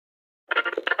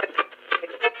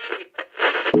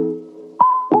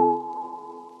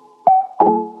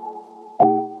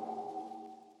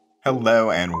Hello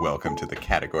and welcome to the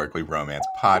Categorically Romance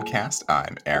podcast.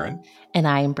 I'm Aaron. And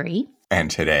I'm Bree.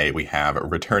 And today we have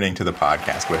returning to the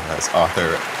podcast with us,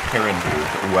 author Karen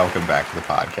Booth. Welcome back to the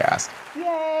podcast.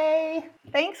 Yay!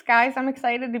 Thanks, guys. I'm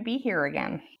excited to be here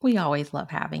again. We always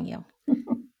love having you.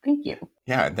 Thank you.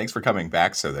 Yeah, and thanks for coming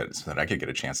back so that I could get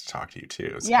a chance to talk to you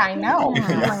too. So. Yeah, I know. You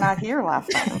were not here last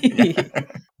time.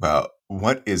 Well,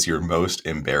 what is your most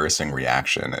embarrassing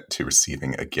reaction to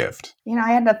receiving a gift? You know, I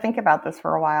had to think about this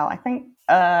for a while. I think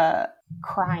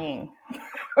crying.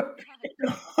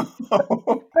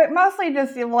 But mostly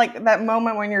just like that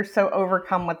moment when you're so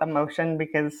overcome with emotion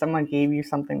because someone gave you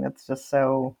something that's just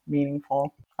so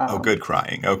meaningful. Good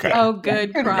crying. Okay. Oh,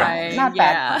 good crying. Not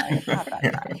bad crying. Not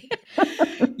bad crying.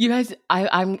 You guys,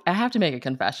 I have to make a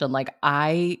confession. Like,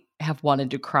 I have wanted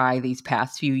to cry these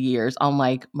past few years on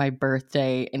like my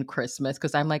birthday and Christmas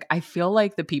because I'm like, I feel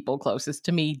like the people closest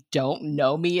to me don't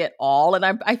know me at all. And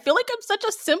I feel like I'm such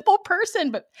a simple person,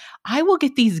 but I will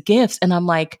get these gifts and I'm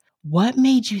like, what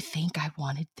made you think I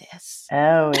wanted this?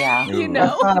 Oh, yeah. You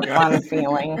know? That's not a fun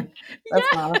feeling.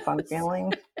 That's not a fun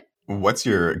feeling. What's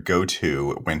your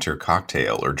go-to winter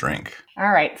cocktail or drink?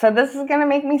 All right. So this is going to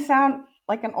make me sound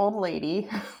like an old lady,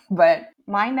 but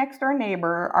our next door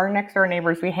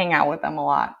neighbors, we hang out with them a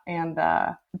lot. And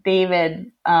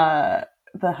David, the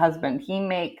husband, he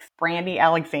makes brandy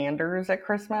Alexanders at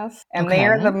Christmas. And they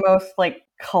are the most like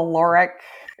caloric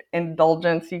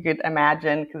indulgence you could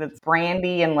imagine because it's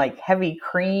brandy and like heavy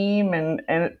cream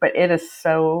but it is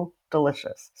so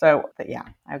delicious. So yeah,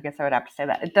 I guess I would have to say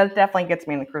that. It definitely gets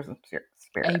me in the Christmas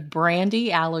spirit. A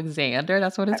brandy Alexander,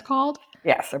 that's what it's called?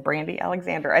 Yes, a brandy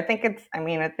Alexander. I think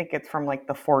it's from like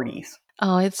the 40s.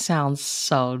 Oh, it sounds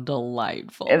so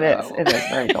delightful. It is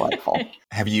very delightful.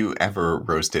 Have you ever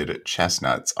roasted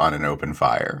chestnuts on an open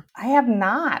fire? I have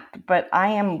not, but I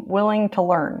am willing to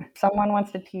learn. If someone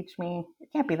wants to teach me. It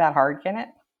can't be that hard, can it?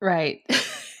 Right.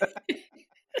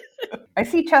 I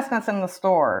see chestnuts in the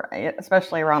store,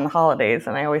 especially around the holidays,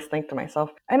 and I always think to myself,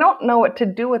 I don't know what to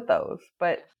do with those.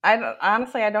 But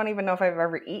honestly, I don't even know if I've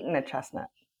ever eaten a chestnut.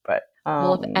 But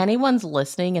well, if anyone's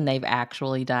listening and they've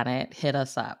actually done it, hit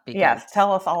us up. Yes,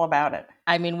 tell us all about it.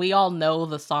 I mean, we all know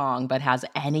the song, but has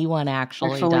anyone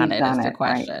actually done it is the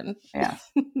question. Right.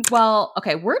 Yes. Well,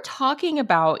 okay, we're talking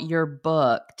about your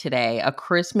book today, A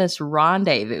Christmas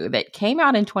Rendezvous, that came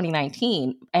out in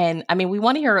 2019. And I mean, we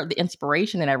want to hear the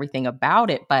inspiration and everything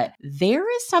about it, but there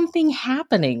is something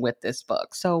happening with this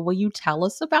book. So will you tell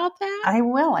us about that? I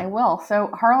will.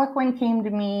 So Harlequin came to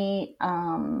me, I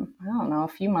don't know,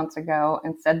 a few months ago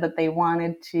and said that they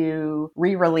wanted to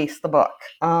re-release the book.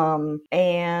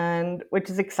 And which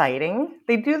is exciting.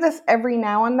 They do this every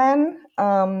now and then.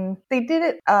 They did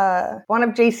it, one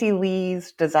of J.C.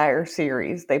 Lee's Desire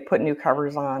series. They put new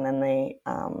covers on and they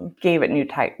gave them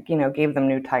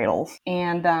new titles.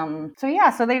 And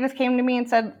so they just came to me and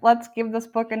said, let's give this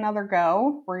book another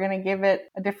go. We're going to give it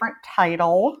a different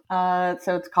title.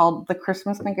 So it's called The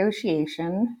Christmas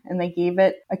Negotiation. And they gave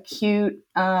it a cute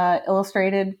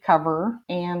illustrated cover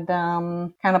and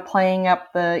kind of playing up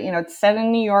it's set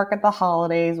in New York at the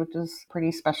holidays, which is a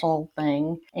pretty special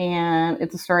thing. And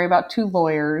it's a story about two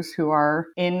lawyers who are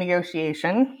in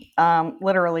negotiation,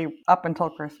 literally up until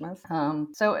Christmas.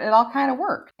 So it all kind of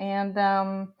worked. And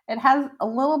it has a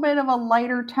little bit of a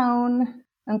lighter tone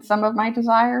than some of my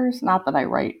desires. Not that I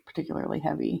write particularly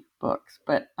heavy books,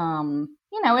 but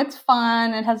it's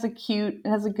fun. It has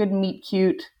a good meet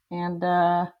cute. And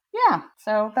yeah,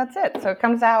 so that's it. So it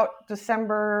comes out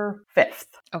December 5th.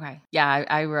 Okay. Yeah,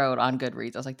 I wrote on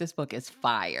Goodreads. I was like, this book is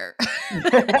fire.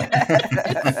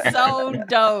 It's so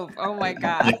dope. Oh my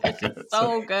God. It's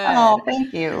so good. Oh,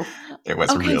 thank you. It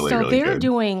was really so really they're good.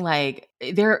 doing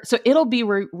so it'll be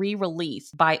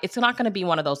re-released it's not going to be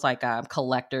one of those like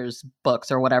collector's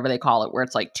books or whatever they call it, where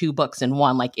it's like two books in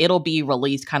one. Like it'll be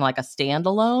released kind of like a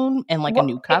standalone and like a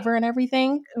new cover and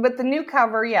everything. But the new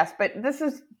cover, yes, but this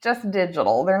is just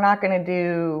digital. They're not going to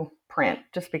do print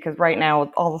just because right now with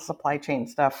all the supply chain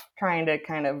stuff, trying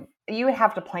to you would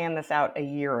have to plan this out a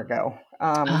year ago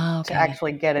to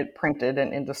actually get it printed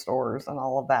and into stores and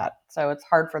all of that. So it's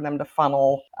hard for them to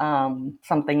funnel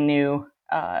something new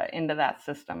into that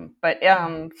system. But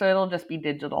so it'll just be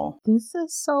digital. This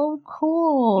is so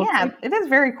cool. Yeah, it is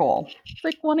very cool. It's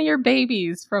like one of your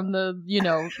babies from the,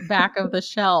 back of the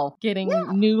shelf getting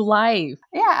new life.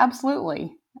 Yeah,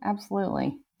 absolutely.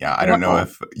 Absolutely. Yeah, I don't know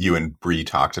if you and Bree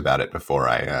talked about it before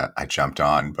I jumped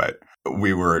on, but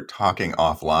we were talking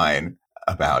offline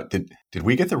about did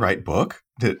we get the right book?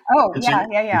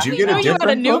 Yeah. Did you get a different had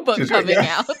a new book coming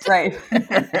out? Right.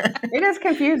 It is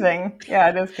confusing. Yeah,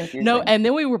 it is confusing. No, and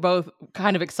then we were both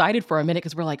kind of excited for a minute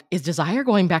because we're like, is Desire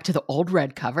going back to the old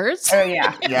red covers? Oh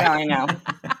yeah. Yeah. No, I know.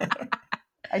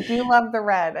 I do love the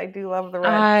red. I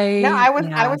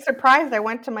was surprised. I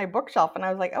went to my bookshelf and I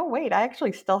was like, oh wait, I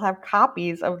actually still have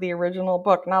copies of the original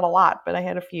book. Not a lot, but I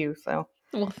had a few. So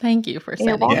well, thank you for you're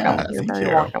sending welcome. Yeah, You're thank very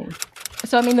you. welcome.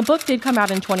 So, I mean, the book did come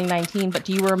out in 2019, but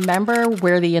do you remember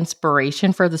where the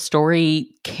inspiration for the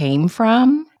story came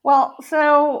from? Well,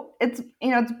 so it's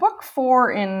book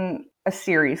 4 in a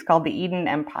series called The Eden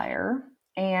Empire.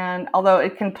 And although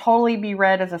it can totally be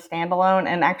read as a standalone,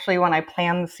 and actually when I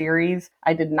planned the series,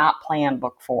 I did not plan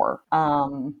book 4.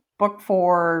 Book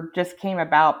 4 just came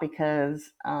about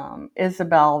because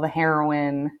Isabel, the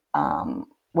heroine,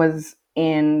 was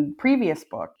in previous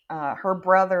book. Her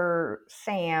brother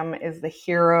Sam is the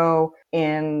hero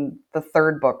in the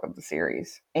 3rd book of the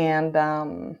series, and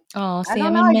Sam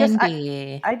and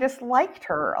Mindy. I just liked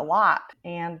her a lot,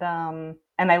 and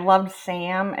I loved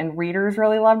Sam, and readers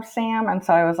really loved Sam, and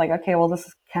so I was like, okay, well,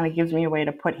 this kind of gives me a way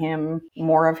to put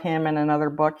more of him in another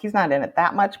book. He's not in it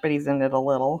that much, but he's in it a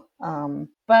little.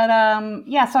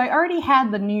 So I already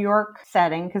had the New York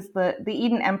setting because the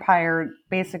Eden Empire,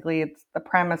 basically, the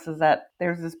premise is that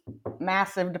there's this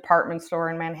massive department store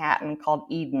in Manhattan called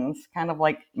Eden's, kind of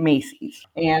like Macy's,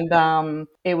 and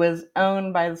it was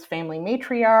owned by this family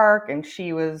matriarch, and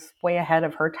she was way ahead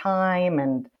of her time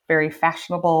and very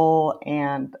fashionable,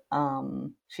 and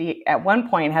she at one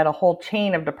point had a whole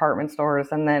chain of department stores,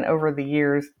 and then over the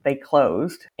years they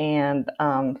closed. And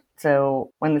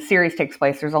so when the series takes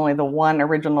place, there's only the one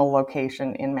original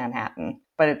location in Manhattan,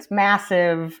 but it's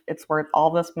massive. It's worth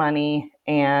all this money,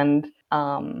 and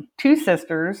 2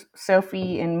 sisters,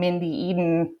 Sophie and Mindy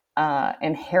Eden,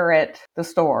 inherit the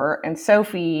store, and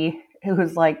Sophie, who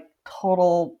is like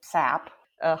total sap,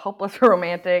 a hopeless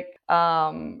romantic,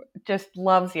 just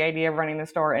loves the idea of running the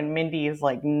store, and Mindy is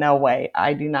like, no way,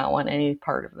 I do not want any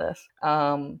part of this.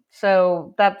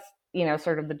 So that's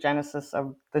sort of the genesis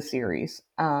of the series.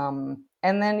 And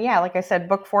then like I said,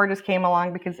 book 4 just came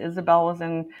along because Isabel was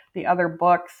in the other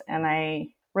books, and I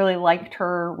really liked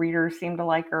her. Readers seemed to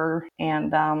like her,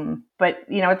 and but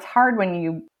it's hard when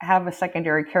you have a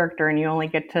secondary character and you only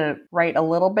get to write a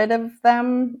little bit of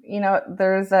them.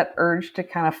 There's that urge to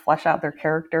kind of flesh out their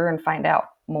character and find out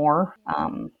more.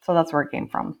 So that's where it came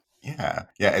from. Yeah.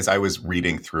 As I was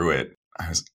reading through it,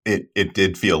 it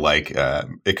did feel like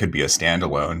it could be a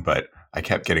standalone, but I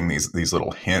kept getting these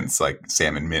little hints like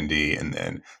Sam and Mindy and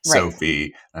then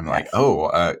Sophie. I'm like,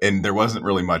 and there wasn't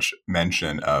really much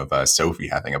mention of Sophie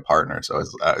having a partner. So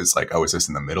I was like, oh, is this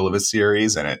in the middle of a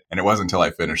series? And it wasn't until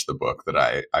I finished the book that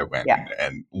I went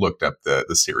and looked up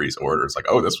the series orders. Like,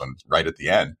 oh, this one's right at the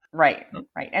end. Right.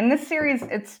 And this series,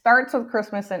 it starts with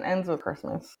Christmas and ends with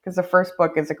Christmas because the first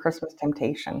book is A Christmas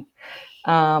Temptation.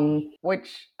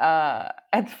 Which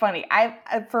it's funny.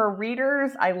 For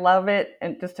readers, I love it,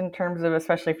 and just in terms of,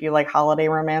 especially if you like holiday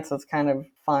romance, it's kind of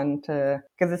fun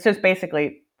because it's just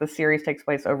basically the series takes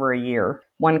place over a year,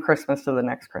 one Christmas to the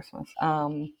next Christmas.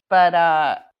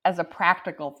 But as a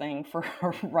practical thing for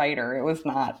a writer, it was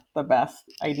not the best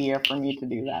idea for me to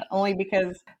do that. Only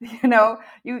because,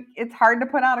 it's hard to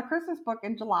put out a Christmas book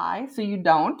in July, so you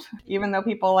don't, even though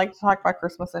people like to talk about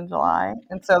Christmas in July.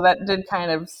 And so that did kind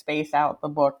of space out the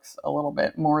books a little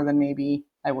bit more than maybe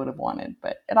I would have wanted,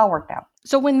 but it all worked out.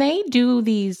 So when they do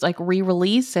these like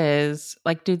re-releases,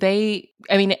 like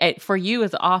for you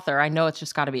as the author, I know it's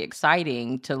just got to be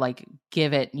exciting to like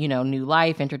give it, new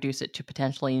life, introduce it to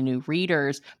potentially new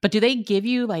readers. But do they give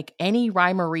you like any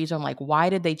rhyme or reason, like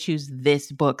why did they choose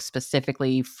this book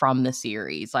specifically from the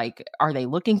series? Like, are they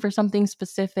looking for something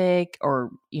specific,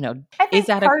 or is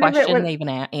that a question they even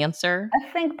answer?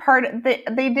 I think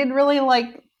they did really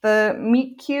like the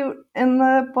meet cute in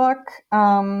the book.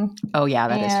 Oh yeah,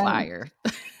 that is fire.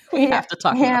 We have to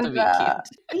talk about the meet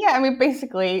cute. Yeah, I mean,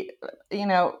 basically,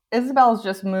 Isabel's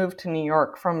just moved to New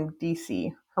York from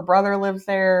DC. Her brother lives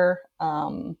there,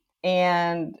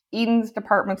 and Eden's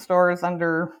department store is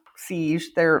under siege.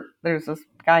 There's this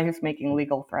guy who's making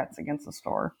legal threats against the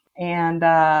store. And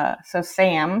so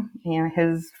Sam,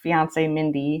 his fiance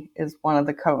Mindy, is one of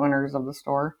the co-owners of the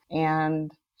store,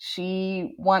 and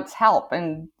she wants help,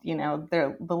 and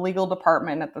the legal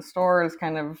department at the store is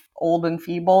kind of old and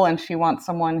feeble, and she wants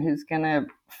someone who's going to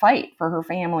fight for her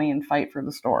family and fight for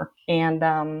the store.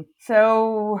 And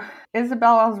so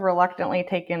Isabel has reluctantly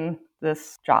taken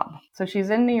this job. So she's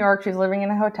in New York, she's living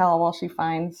in a hotel while she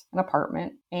finds an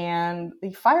apartment, and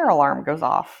the fire alarm goes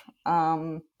off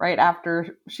right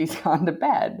after she's gone to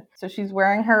bed. So she's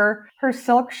wearing her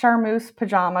silk charmeuse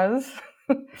pajamas,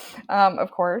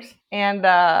 of course. And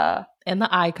And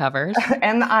the eye covers.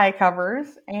 And the eye covers,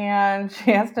 and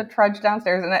she has to trudge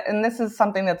downstairs. And this is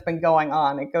something that's been going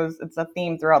on. It's a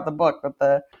theme throughout the book with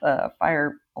the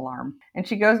fire alarm. And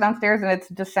she goes downstairs, and it's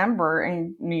December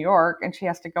in New York, and she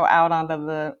has to go out onto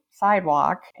the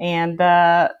sidewalk, and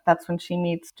that's when she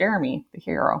meets Jeremy, the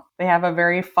hero. They have a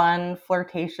very fun,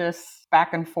 flirtatious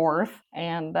back and forth,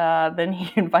 and then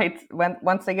he invites,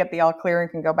 once they get the all clear and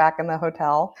can go back in the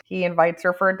hotel, he invites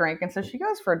her for a drink, and so she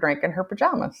goes for a drink in her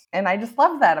pajamas. And I just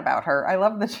love that about her. I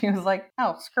love that she was like,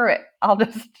 oh, screw it, I'll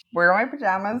just wear my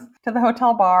pajamas to the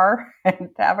hotel bar and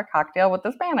to have a cocktail with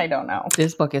this man I don't know.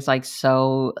 This book is like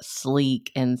so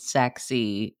sleek and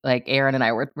sexy. Like Erin and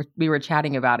I we were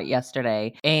chatting about it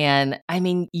yesterday, and I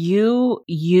mean, you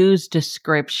use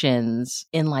descriptions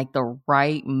in like the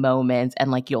right moments,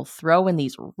 and like you'll throw in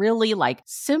these really like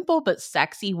simple but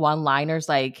sexy one-liners.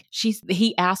 Like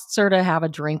he asks her to have a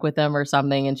drink with him or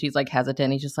something, and she's like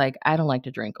hesitant. He's just like, I don't like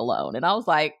to drink alone. And I was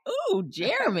like, ooh,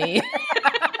 Jeremy.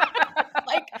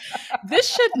 Like, this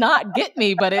should not get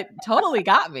me, but it totally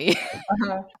got me.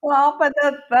 Well, but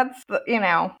that's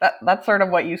that's sort of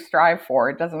what you strive for.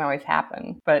 It doesn't always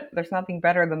happen, but there's nothing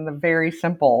better than the very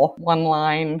simple one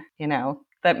line,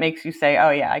 that makes you say, oh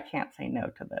yeah, I can't say no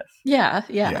to this. Yeah.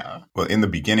 Well, in the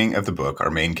beginning of the book, our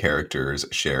main characters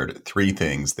shared 3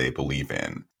 things they believe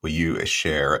in. Will you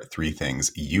share 3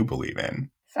 things you believe in?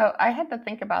 So I had to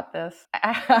think about this.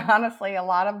 Honestly, a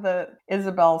lot of the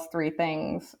Isabel's 3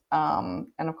 things, and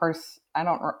of course,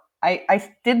 I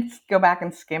did go back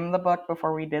and skim the book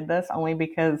before we did this, only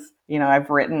because, I've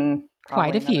written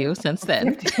quite a few since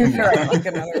then. 15, right, like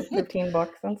another 15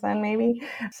 books since then, maybe.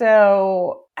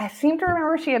 So I seem to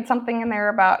remember she had something in there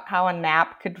about how a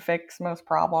nap could fix most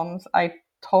problems. I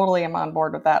totally am on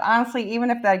board with that. Honestly,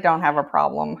 even if I don't have a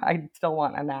problem, I still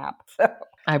want a nap. So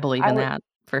I believe in that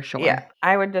for sure. Yeah,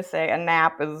 I would just say a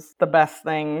nap is the best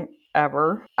thing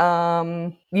ever.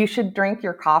 You should drink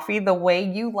your coffee the way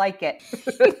you like it.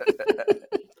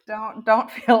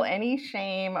 Don't feel any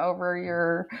shame over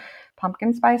your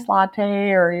pumpkin spice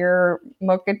latte or your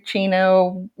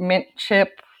mochaccino mint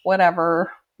chip,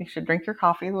 whatever. You should drink your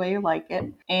coffee the way you like it.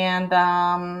 And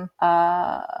the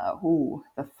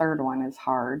third one is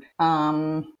hard.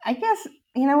 I guess,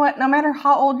 you know what? No matter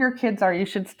how old your kids are, you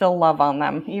should still love on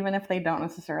them, even if they don't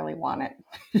necessarily want it.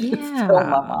 You should still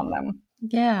love on them.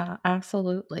 Yeah,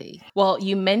 absolutely. Well,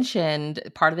 you mentioned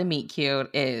part of the meet cute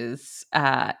is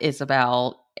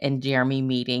Isabel and Jeremy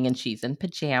meeting, and she's in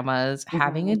pajamas,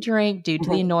 having a drink due to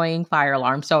the annoying fire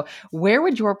alarm. So where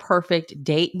would your perfect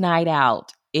date night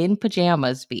out in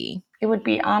pajamas be? It would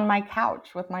be on my couch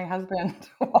with my husband,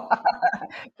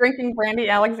 drinking Brandy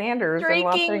Alexander.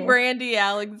 Brandy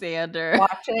Alexander.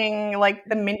 Watching like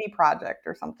the Mindy Project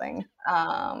or something,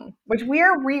 which we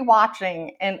are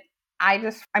rewatching. And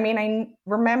I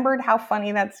remembered how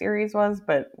funny that series was,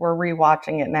 but we're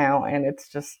rewatching it now, and it's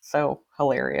just so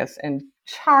hilarious and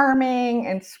charming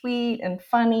and sweet and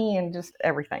funny and just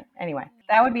everything. Anyway,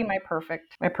 that would be my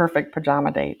perfect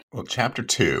pajama date. Well, chapter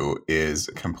 2 is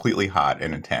completely hot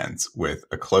and intense with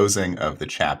a closing of the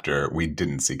chapter we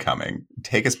didn't see coming.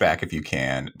 Take us back, if you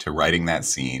can, to writing that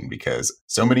scene, because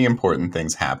so many important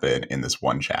things happen in this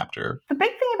one chapter. The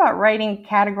big thing about writing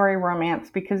category romance,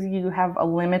 because you have a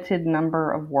limited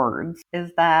number of words,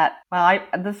 is that,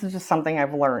 this is just something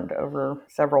I've learned over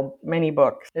many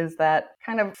books, is that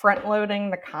kind of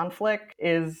front-loading the conflict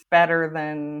is better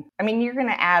than, you're going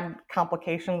to add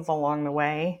complications along the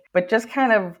way, but just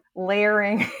kind of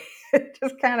layering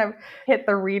just kind of hit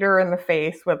the reader in the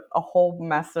face with a whole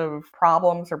mess of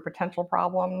problems or potential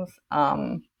problems,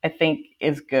 I think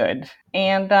is good.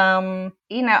 And,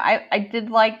 I did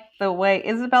like the way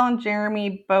Isabel and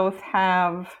Jeremy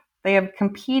they have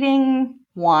competing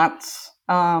wants.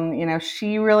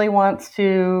 She really wants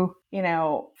to,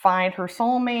 find her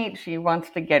soulmate. She wants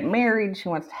to get married. She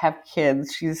wants to have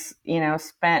kids. She's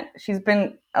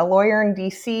been a lawyer in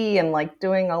DC and like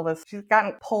doing all this. She's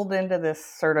gotten pulled into this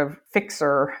sort of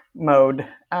fixer mode,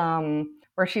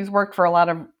 where she's worked for a lot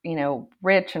of,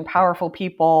 rich and powerful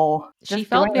people. She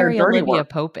felt very Olivia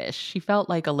Pope-ish. She felt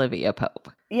like Olivia Pope.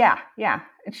 Yeah.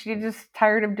 And she's just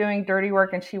tired of doing dirty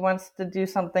work, and she wants to do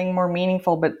something more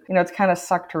meaningful, but, it's kind of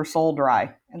sucked her soul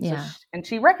dry. And so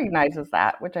she recognizes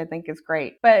that, which I think is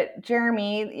great. But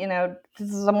Jeremy,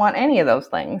 doesn't want any of those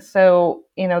things. So,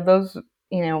 those,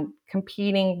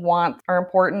 competing wants are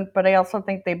important, but I also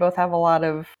think they both have a lot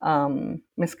of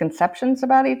misconceptions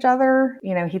about each other.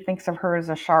 He thinks of her as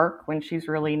a shark when she's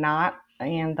really not.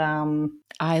 And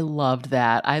I loved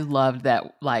that. I loved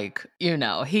that, like,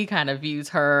 he kind of views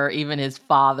her, even his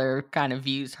father kind of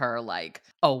views her like,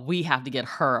 oh, we have to get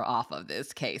her off of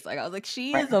this case. Like, I was like,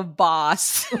 she right, is a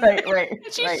boss. right, right,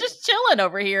 She's right. just chilling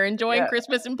over here, enjoying Yeah.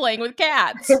 Christmas and playing with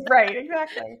cats. Right,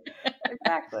 exactly.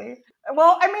 Exactly.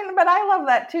 Well, I mean, but I love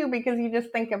that too, because you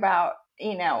just think about,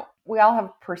 we all have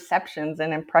perceptions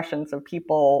and impressions of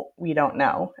people we don't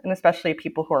know, and especially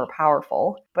people who are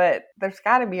powerful. But there's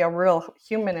got to be a real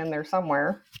human in there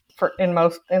somewhere, in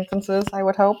most instances, I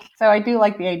would hope. So I do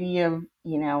like the idea of,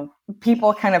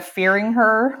 people kind of fearing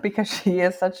her because she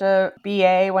is such a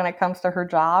BA when it comes to her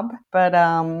job, but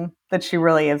that she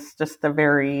really is just a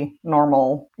very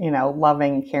normal,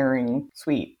 loving, caring,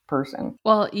 sweet person.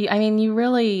 Well, I mean, you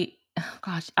really,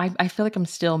 gosh, I feel like I'm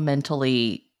still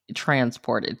mentally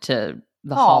transported to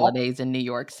the Oh, holidays in New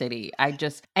York City. I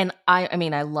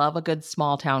mean, I love a good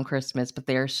small town Christmas, but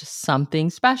there's just something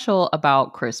special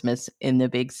about Christmas in the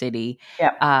big city.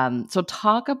 yeah. So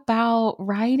talk about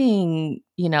writing,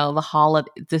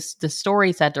 the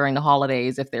story set during the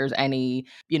holidays. If there's any,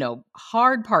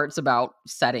 hard parts about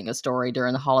setting a story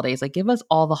during the holidays, like give us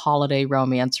all the holiday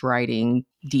romance writing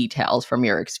details from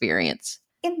your experience.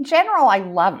 In general, I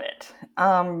love it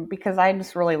because I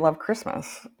just really love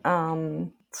Christmas.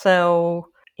 So,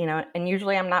 and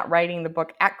usually I'm not writing the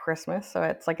book at Christmas. So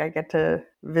it's like I get to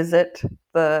visit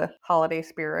the holiday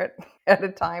spirit at a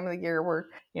time of the year where,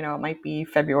 it might be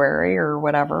February or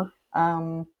whatever.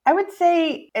 I would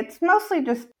say it's mostly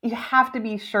just you have to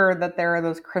be sure that there are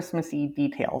those Christmassy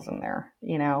details in there,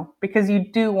 because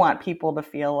you do want people to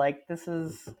feel like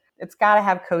it's got to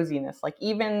have coziness. Like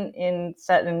even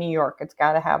set in New York, it's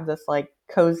got to have this like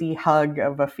cozy hug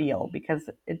of a feel because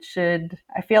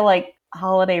I feel like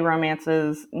holiday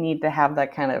romances need to have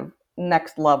that kind of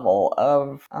next level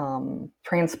of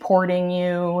transporting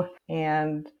you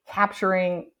and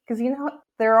capturing, because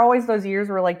there are always those years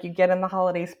where like you get in the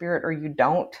holiday spirit or you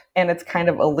don't, and it's kind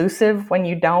of elusive when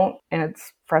you don't, and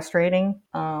it's frustrating.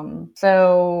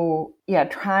 So yeah,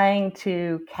 trying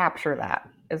to capture that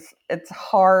it's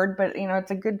hard, but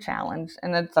it's a good challenge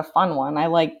and it's a fun one. I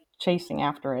like chasing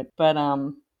after it, but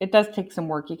it does take some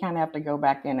work. You kind of have to go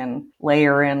back in and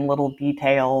layer in little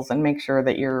details and make sure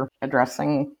that you're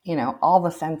addressing, all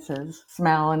the senses,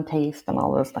 smell and taste and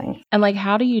all those things. And like,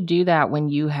 how do you do that when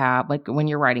you have, like, when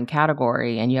you're writing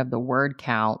category and you have the word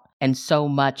count and so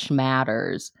much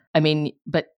matters? I mean,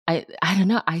 but I don't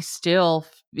know.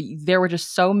 There were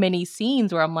just so many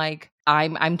scenes where I'm like,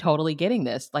 I'm totally getting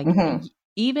this. Like, Mm-hmm.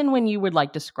 Even when you would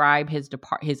like describe his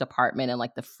apartment and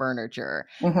like the furniture,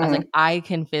 Mm-hmm. I was like, I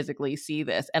can physically see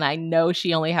this. And I know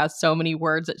she only has so many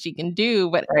words that she can do,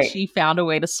 but Right. she found a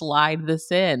way to slide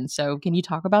this in. So can you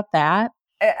talk about that?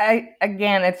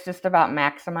 Again, it's just about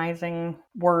maximizing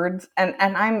words,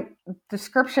 and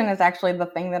description is actually the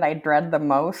thing that I dread the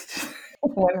most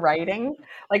when writing.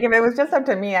 Like if it was just up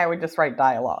to me, I would just write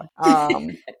dialogue.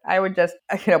 I would just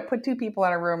put two people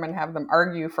in a room and have them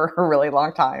argue for a really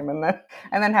long time, and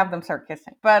then have them start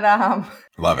kissing. But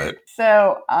love it.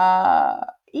 So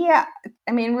yeah,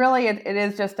 I mean, really, it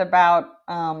is just about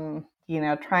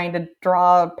trying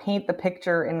to paint the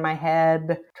picture in my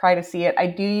head, try to see it. I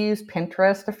do use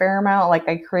Pinterest a fair amount. Like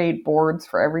I create boards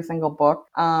for every single book,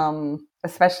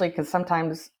 especially because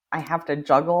sometimes I have to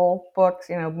juggle books,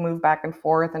 move back and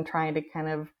forth, and trying to kind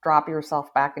of drop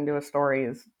yourself back into a story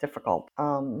is difficult.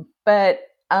 But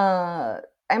I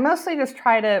mostly just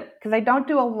try to, because I don't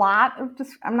do a lot of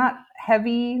I'm not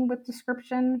heavy with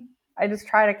description. I just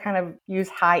try to kind of use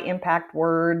high impact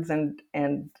words and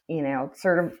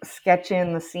sort of sketch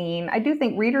in the scene. I do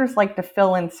think readers like to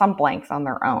fill in some blanks on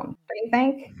their own. Do you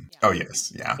think? Oh,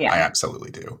 yes. Yeah. I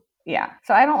absolutely do. Yeah.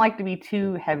 So I don't like to be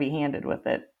too heavy handed with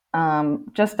it.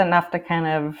 Just enough to kind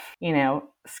of,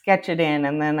 sketch it in.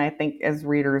 And then I think as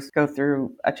readers go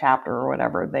through a chapter or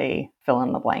whatever, they fill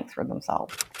in the blanks for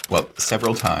themselves. Well,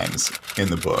 several times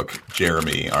in the book,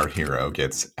 Jeremy, our hero,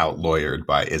 gets out-lawyered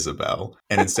by Isabel.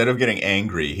 And instead of getting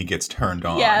angry, he gets turned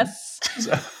on. Yes.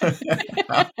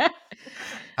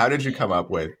 How did you come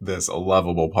up with this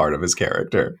lovable part of his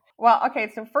character? Well,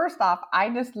 okay, so first off,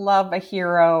 I just love a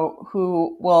hero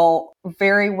who will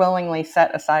very willingly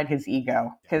set aside his ego,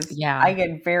 because I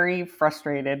get very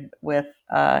frustrated with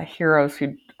heroes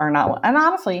who are not, and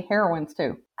honestly, heroines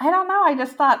too. I don't know. I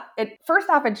just thought first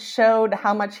off, it showed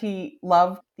how much he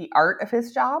loved the art of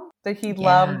his job. that he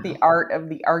loved the art of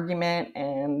the argument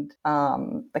and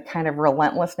the kind of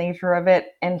relentless nature of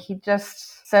it. And he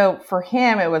just, so for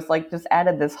him, it was like just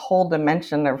added this whole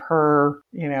dimension of her,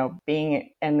 you know,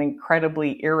 being an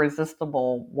incredibly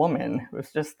irresistible woman. It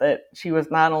was just that she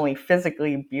was not only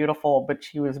physically beautiful, but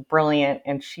she was brilliant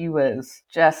and she was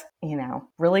just, you know,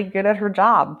 really good at her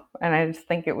job. And I just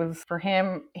think it was, for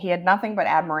him, he had nothing but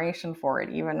admiration for it,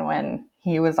 even when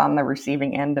he was on the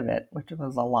receiving end of it, which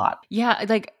was a lot. Yeah,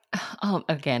 like,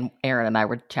 again, Aaron and I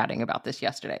were chatting about this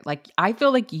yesterday. Like, I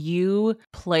feel like you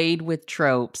played with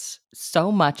tropes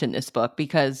so much in this book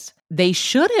because they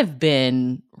should have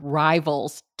been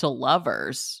rivals to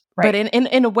lovers. Right. But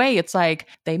in a way, it's like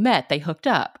they met, they hooked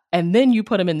up, and then you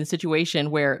put them in the situation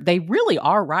where they really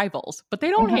are rivals, but they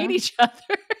don't hate each other.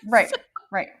 Right.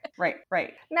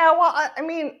 Right. Now, well, I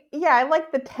mean, yeah, I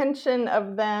like the tension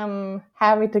of them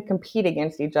having to compete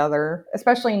against each other,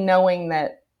 especially knowing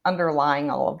that underlying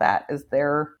all of that is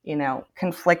their, you know,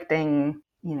 conflicting,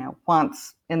 you know,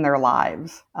 wants in their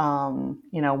lives. You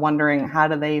know, wondering how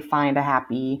do they find a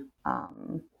happy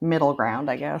middle ground,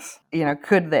 I guess. You know,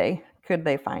 could they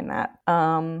find that?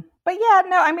 But yeah,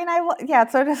 no, I mean,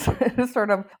 so just sort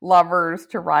of lovers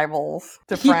to rivals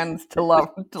to friends to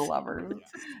lovers.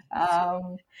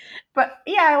 But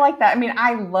yeah, I like that. I mean,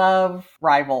 I love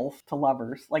rivals to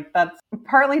lovers. Like, that's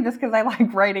partly just because I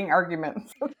like writing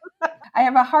arguments. I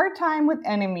have a hard time with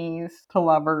enemies to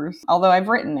lovers, although I've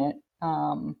written it.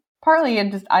 Partly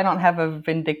I don't have a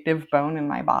vindictive bone in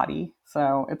my body,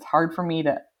 so it's hard for me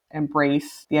to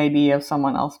embrace the idea of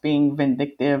someone else being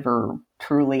vindictive or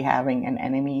truly having an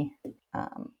enemy.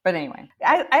 But anyway,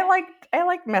 I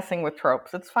like messing with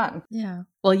tropes. It's fun. Yeah.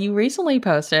 Well, you recently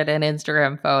posted an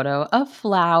Instagram photo of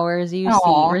flowers you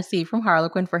received from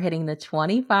Harlequin for hitting the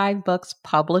 25 books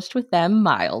published with them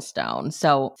milestone.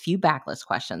 So, few backlist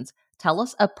questions. Tell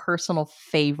us a personal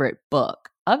favorite book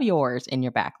of yours in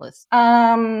your backlist.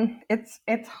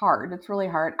 It's hard. It's really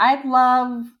hard. I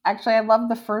love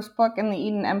the first book in the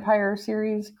Eden Empire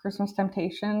series, Christmas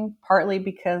Temptation, partly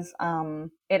because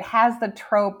it has the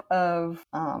trope of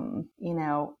you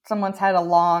know, someone's had a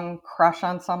long crush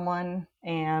on someone,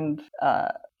 and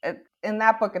in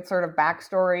that book, it's sort of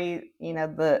backstory. You know,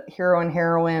 the hero and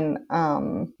heroine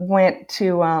went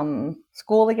to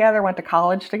school together, went to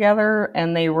college together,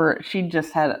 and she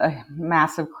just had a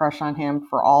massive crush on him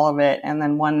for all of it. And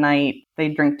then one night they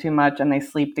drink too much and they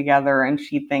sleep together, and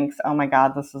she thinks, oh my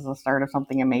God, this is the start of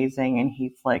something amazing. And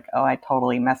he's like, oh, I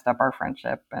totally messed up our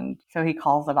friendship. And so he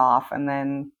calls it off, and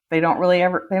then they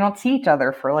don't see each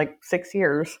other for like 6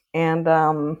 years. And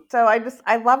so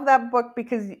I love that book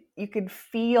because you could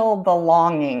feel the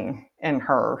longing in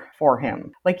her for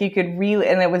him. Like, you could really,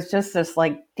 and it was just this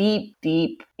like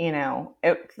deep, you know,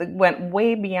 it went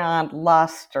way beyond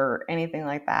lust or anything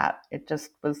like that. It just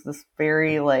was this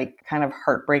very like kind of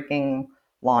heartbreaking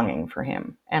longing for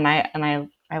him. And I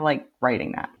like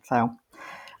writing that. So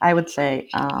I would say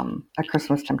A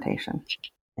Christmas Temptation.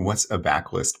 What's a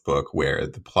backlist book where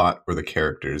the plot or the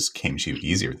characters came to you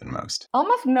easier than most?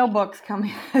 Almost no books come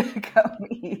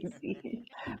easy.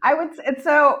 I would say,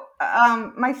 so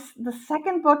the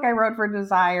second book I wrote for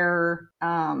Desire,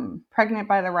 Pregnant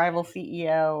by the Rival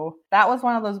CEO, that was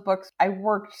one of those books. I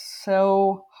worked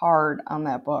so hard on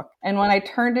that book. And when I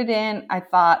turned it in, I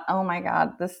thought, oh my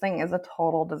God, this thing is a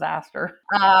total disaster.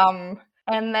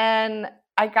 And then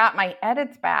I got my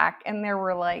edits back, and there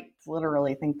were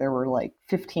literally, I think there were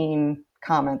 15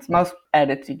 comments. Most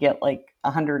edits you get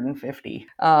 150.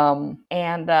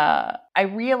 And I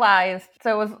realized,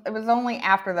 so it was only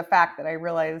after the fact that I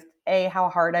realized how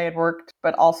hard I had worked,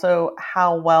 but also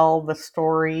how well the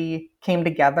story came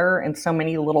together in so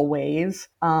many little ways.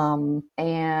 And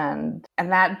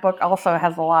that book also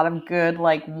has a lot of good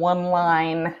one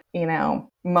line,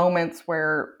 moments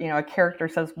where, a character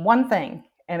says one thing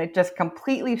and it just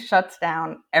completely shuts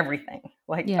down everything.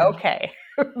 Okay,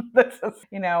 this is,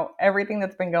 everything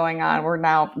that's been going on, we're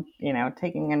now,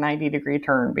 taking a 90-degree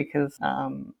turn because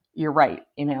you're right,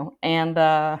 and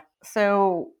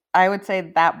so I would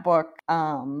say that book,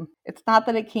 it's not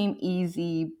that it came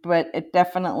easy, but it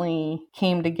definitely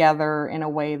came together in a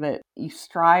way that you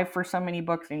strive for so many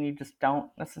books and you just don't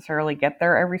necessarily get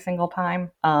there every single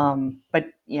time. But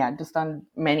yeah, just on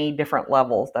many different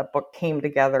levels, that book came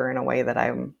together in a way that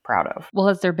I'm proud of. Well,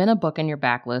 has there been a book in your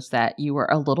backlist that you were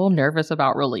a little nervous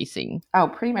about releasing? Oh,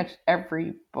 pretty much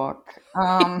every book.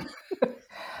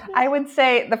 I would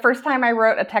say the first time I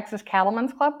wrote a Texas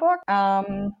Cattlemen's Club book,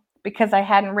 because I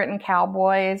hadn't written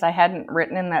Cowboys, I hadn't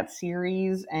written in that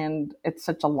series, and it's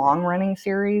such a long running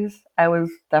series. I was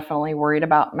definitely worried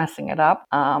about messing it up.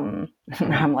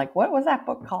 I'm like, what was that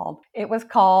book called? It was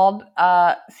called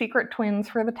Secret Twins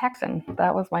for the Texan.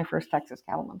 That was my first Texas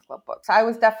Cattlemen's Club book. So I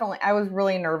was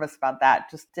really nervous about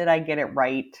that. Just, did I get it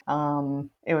right?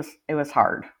 It was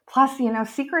hard. Plus,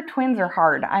 secret twins are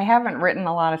hard. I haven't written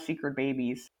a lot of secret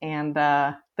babies. And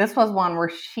this was one where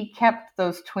she kept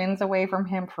those twins away from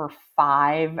him for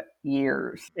 5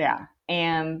 years. Yeah.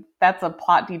 And that's a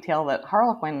plot detail that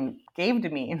Harlequin gave to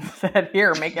me and said,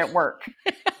 here, make it work.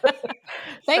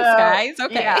 Thanks, guys.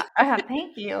 Okay. Yeah,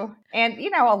 thank you. And,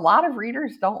 a lot of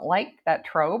readers don't like that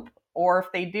trope. Or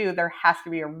if they do, there has to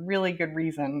be a really good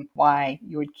reason why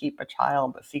you would keep a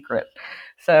child a secret.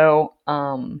 So,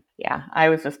 I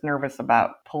was just nervous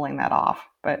about pulling that off.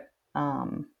 But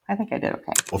I think I did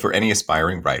okay. Well, for any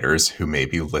aspiring writers who may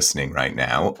be listening right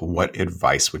now, what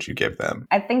advice would you give them?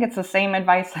 I think it's the same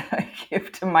advice that I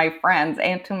give to my friends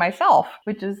and to myself,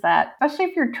 which is that, especially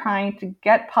if you're trying to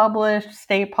get published,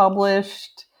 stay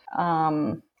published,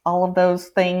 all of those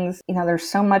things, there's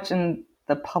so much in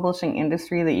the publishing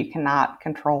industry that you cannot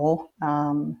control.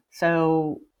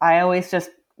 So I always just,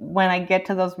 when I get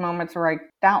to those moments where I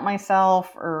doubt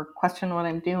myself or question what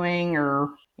I'm doing or,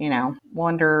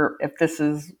 wonder if this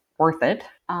is worth it,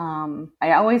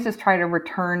 I always just try to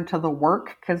return to the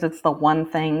work because it's the one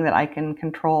thing that I can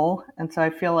control. And so I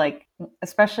feel like,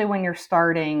 especially when you're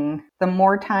starting, the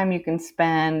more time you can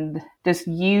spend just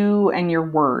you and your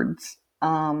words,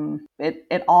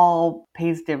 it all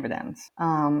pays dividends,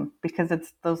 because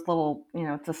it's those little,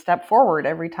 it's a step forward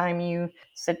every time you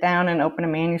sit down and open a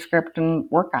manuscript and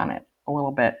work on it a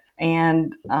little bit.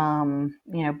 And,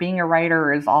 being a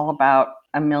writer is all about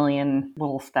a million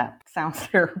little steps. Sounds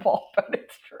terrible, but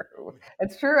it's true.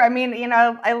 It's true. I mean,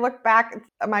 I look back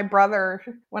at my brother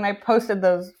when I posted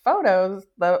those photos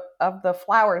of the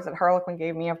flowers that Harlequin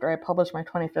gave me after I published my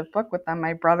 25th book with them.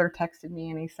 My brother texted me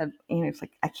and he said, it's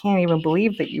like, I can't even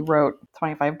believe that you wrote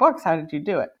 25 books. How did you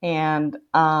do it? And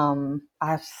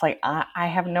I was just like, I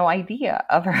have no idea,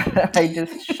 other than I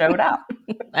just showed up.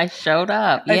 I showed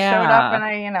up. I showed up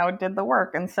and I, did the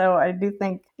work. And so I do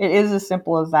think it is as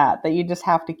simple as that you just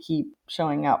have to keep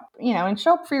showing up, and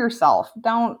show up for yourself.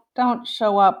 Don't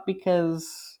show up because,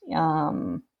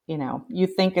 you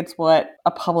think it's what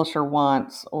a publisher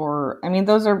wants, or,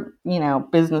 those are,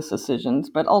 business decisions,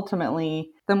 but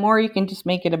ultimately the more you can just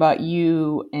make it about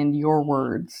you and your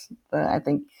words, I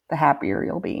think the happier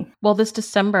you'll be. Well, this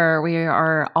December, we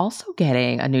are also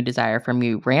getting a new desire from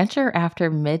you, Rancher After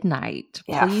Midnight.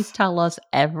 Yes. Please tell us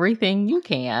everything you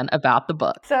can about the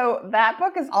book. So that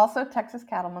book is also Texas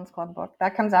Cattlemen's Club book.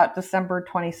 That comes out December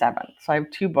 27th. So I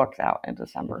have 2 books out in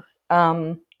December.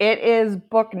 It is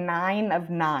book 9 of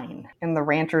 9 in the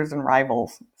Ranchers and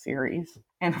Rivals series.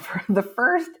 And for the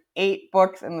first 8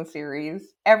 books in the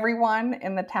series, everyone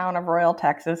in the town of Royal,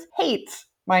 Texas hates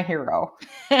my hero.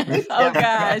 Oh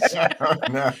gosh. Oh,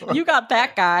 no. You got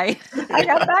that guy. I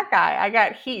got that guy. I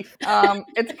got Heath.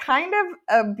 It's kind of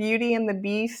a Beauty and the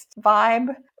Beast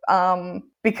vibe.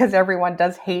 Because everyone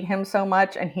does hate him so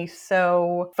much and he's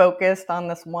so focused on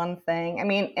this one thing.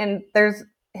 And there's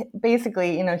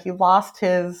basically, he lost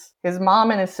his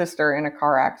mom and his sister in a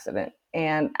car accident.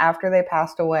 And after they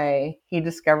passed away, he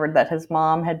discovered that his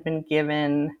mom had been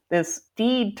given this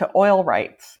deed to oil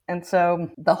rights. And so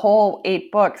the whole 8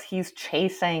 books, he's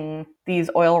chasing these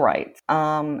oil rights.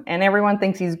 And everyone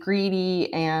thinks he's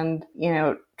greedy and,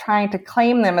 trying to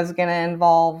claim them is going to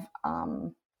involve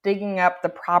digging up the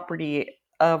property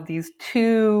of these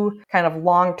 2 kind of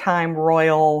longtime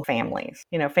royal families,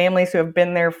 families who have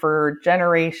been there for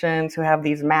generations, who have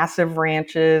these massive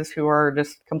ranches, who are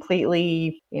just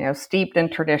completely, steeped in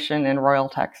tradition in Royal,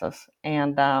 Texas.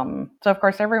 And so, of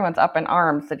course, everyone's up in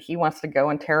arms that he wants to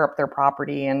go and tear up their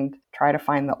property and try to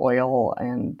find the oil.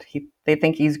 And they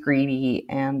think he's greedy.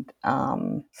 And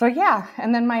and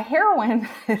then my heroine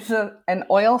is an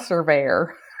oil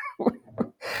surveyor.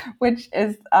 Which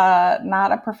is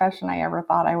not a profession I ever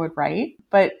thought I would write.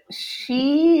 But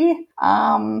she,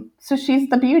 so she's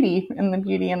the Beauty in the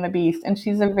Beauty and the Beast. And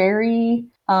she's a very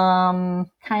kind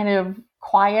of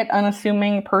quiet,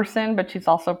 unassuming person, but she's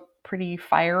also pretty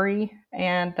fiery.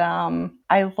 And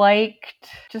I liked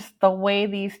just the way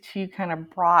these 2 kind of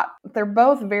they're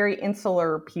both very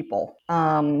insular people.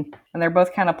 And they're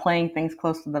both kind of playing things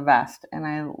close to the vest. And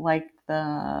I liked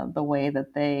the way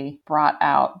that they brought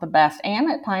out the best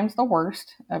and at times the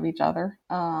worst of each other.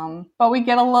 But we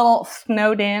get a little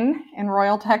snowed in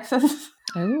Royal, Texas.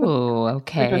 Oh,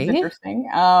 okay. Which was interesting.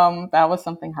 That was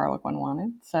something Harlequin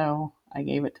wanted. So I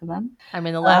gave it to them. I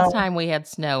mean, the last time we had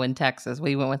snow in Texas,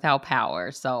 we went without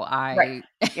power. So I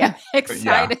am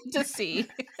excited to see.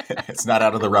 It's not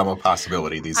out of the realm of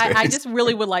possibility these days. I just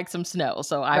really would like some snow,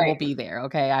 so I will be there.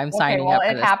 Okay, I'm signing up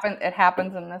for this. It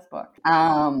happens in this book.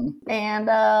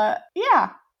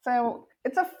 So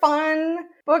it's a fun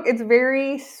book. It's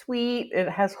very sweet. It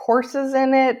has horses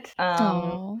in it.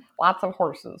 Lots of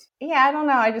horses. Yeah, I don't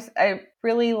know. I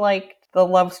really liked the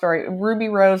love story. Ruby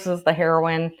Rose is the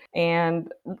heroine,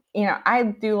 and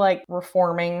I do like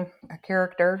reforming a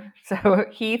character. So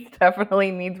Heath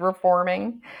definitely needs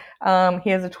reforming. He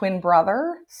has a twin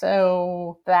brother,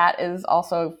 so that is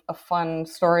also a fun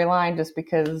storyline. Just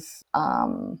because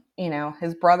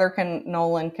his brother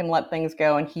Nolan can let things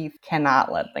go, and Heath cannot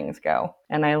let things go.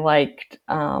 And I liked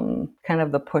kind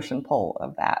of the push and pull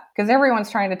of that, because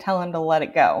everyone's trying to tell him to let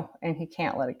it go, and he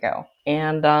can't let it go.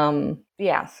 And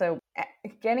so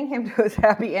getting him to his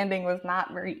happy ending was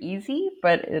not very easy,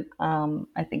 but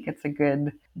I think it's a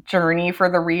good journey for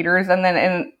the readers. And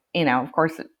then, of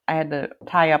course, I had to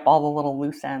tie up all the little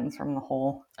loose ends from the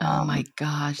whole oh my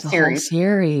gosh, the series. Whole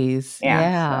series.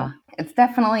 Yeah. So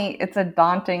it's a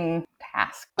daunting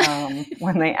task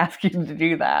when they ask you to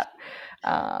do that.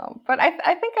 But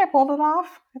I think I pulled it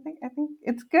off. I think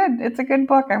it's good. It's a good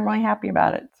book. I'm really happy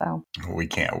about it. So we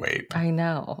can't wait. I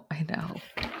know.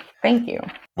 Thank you.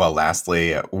 Well,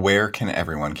 lastly, where can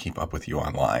everyone keep up with you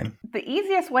online? The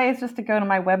easiest way is just to go to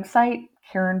my website,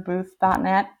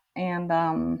 KarenBooth.net, and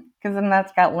because then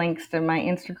that's got links to my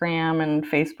Instagram and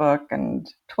Facebook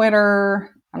and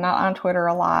Twitter. I'm not on Twitter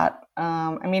a lot.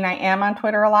 I am on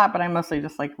Twitter a lot, but I mostly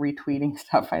just like retweeting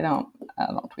stuff. I don't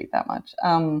tweet that much. I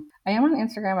am on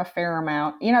Instagram a fair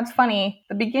amount. It's funny.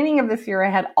 The beginning of this year, I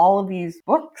had all of these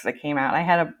books that came out. I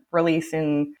had a release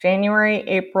in January,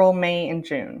 April, May, and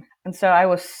June. And so I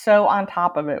was so on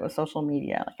top of it with social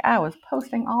media. Like, I was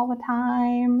posting all the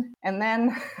time. And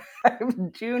then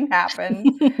June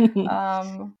happened.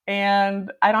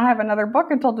 And I don't have another book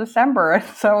until December.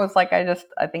 So it was like, I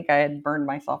think I had burned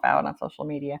myself out on social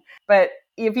media. But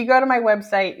if you go to my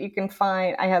website, you can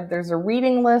find, there's a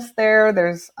reading list there.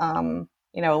 There's,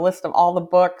 a list of all the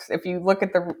books. If you look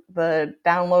at the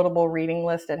downloadable reading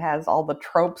list, it has all the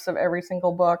tropes of every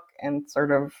single book and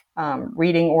sort of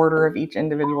reading order of each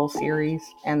individual series.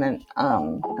 And then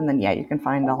you can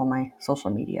find all my social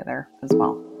media there as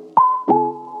well.